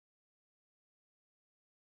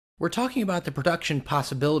We're talking about the production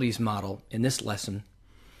possibilities model in this lesson,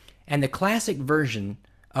 and the classic version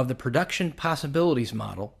of the production possibilities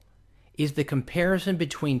model is the comparison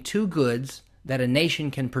between two goods that a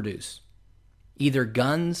nation can produce, either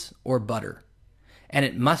guns or butter, and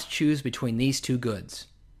it must choose between these two goods.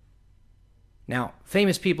 Now,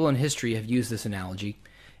 famous people in history have used this analogy,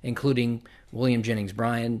 including William Jennings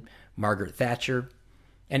Bryan, Margaret Thatcher,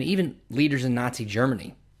 and even leaders in Nazi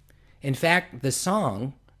Germany. In fact, the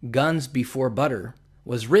song Guns Before Butter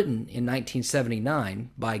was written in 1979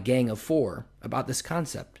 by Gang of Four about this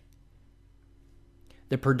concept.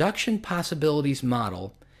 The production possibilities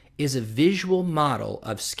model is a visual model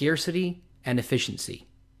of scarcity and efficiency.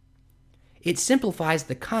 It simplifies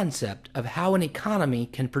the concept of how an economy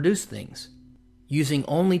can produce things, using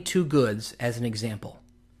only two goods as an example.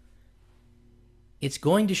 It's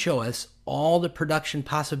going to show us all the production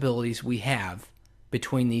possibilities we have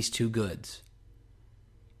between these two goods.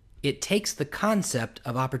 It takes the concept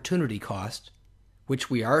of opportunity cost,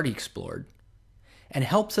 which we already explored, and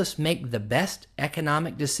helps us make the best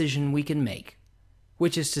economic decision we can make,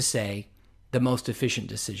 which is to say, the most efficient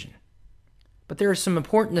decision. But there are some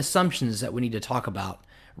important assumptions that we need to talk about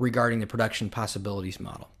regarding the production possibilities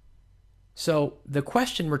model. So the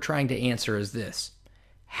question we're trying to answer is this: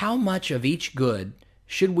 how much of each good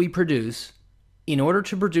should we produce in order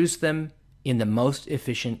to produce them in the most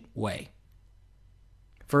efficient way?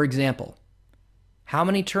 For example, how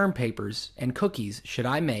many term papers and cookies should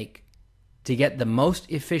I make to get the most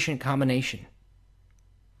efficient combination?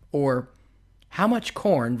 Or how much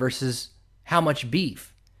corn versus how much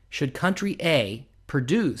beef should country A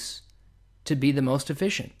produce to be the most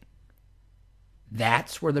efficient?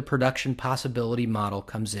 That's where the production possibility model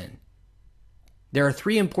comes in. There are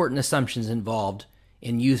three important assumptions involved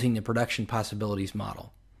in using the production possibilities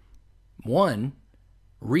model. 1,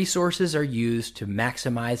 resources are used to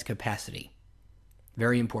maximize capacity.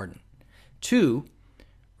 Very important. 2,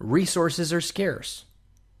 resources are scarce.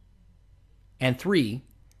 And 3,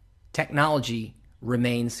 technology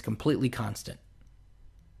remains completely constant.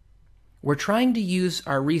 We're trying to use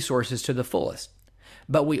our resources to the fullest,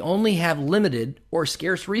 but we only have limited or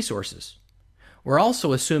scarce resources. We're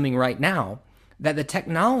also assuming right now that the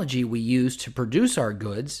technology we use to produce our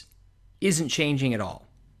goods isn't changing at all.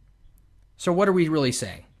 So what are we really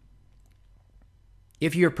saying?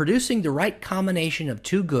 If you're producing the right combination of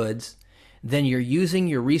two goods, then you're using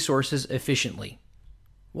your resources efficiently.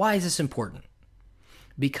 Why is this important?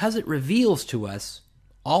 Because it reveals to us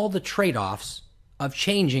all the trade-offs of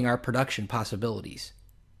changing our production possibilities.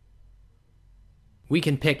 We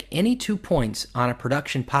can pick any 2 points on a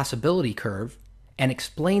production possibility curve and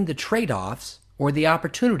explain the trade-offs or the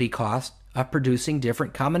opportunity cost of producing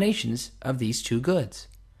different combinations of these two goods.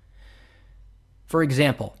 For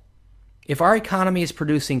example, if our economy is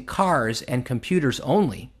producing cars and computers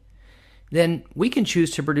only, then we can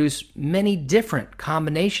choose to produce many different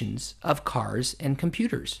combinations of cars and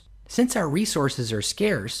computers. Since our resources are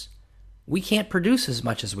scarce, we can't produce as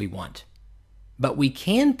much as we want. But we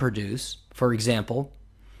can produce, for example,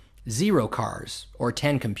 0 cars or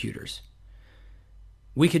 10 computers.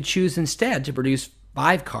 We could choose instead to produce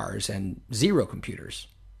 5 cars and 0 computers.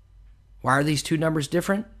 Why are these two numbers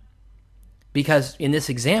different? Because in this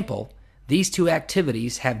example, these two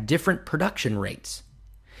activities have different production rates.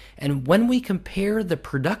 And when we compare the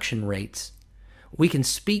production rates, we can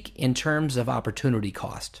speak in terms of opportunity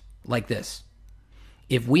cost, like this.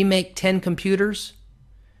 If we make 10 computers,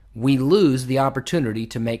 we lose the opportunity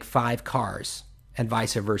to make 5 cars, and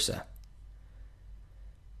vice versa.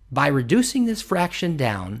 By reducing this fraction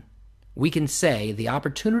down, we can say the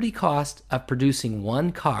opportunity cost of producing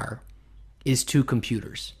 1 car is 2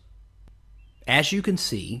 computers. As you can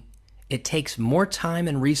see, it takes more time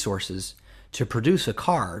and resources to produce a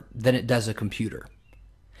car than it does a computer.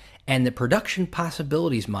 And the production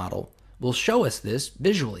possibilities model will show us this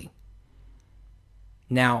visually.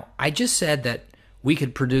 Now, I just said that we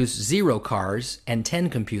could produce 0 cars and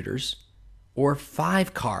 10 computers, or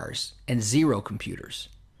 5 cars and 0 computers.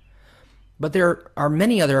 But there are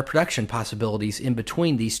many other production possibilities in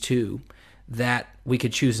between these two that we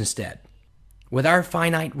could choose instead. With our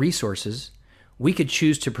finite resources, we could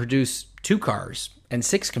choose to produce 2 cars and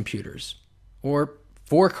 6 computers, or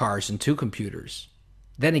 4 cars and 2 computers.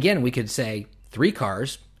 Then again, we could say 3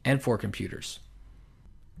 cars and 4 computers.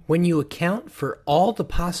 When you account for all the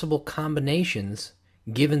possible combinations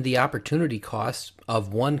given the opportunity cost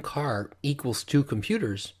of 1 car equals 2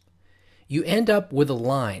 computers, you end up with a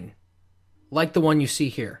line like the one you see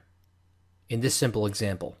here in this simple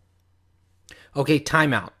example. Okay,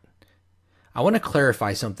 time out. I want to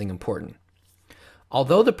clarify something important.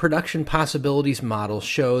 Although the production possibilities model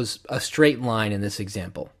shows a straight line in this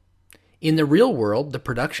example, in the real world, the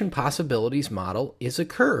production possibilities model is a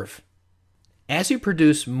curve. As you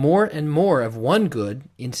produce more and more of one good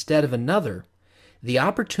instead of another, the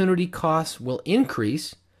opportunity costs will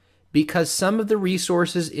increase because some of the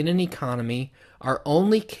resources in an economy are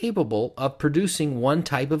only capable of producing one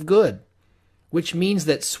type of good, which means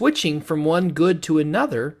that switching from one good to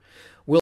another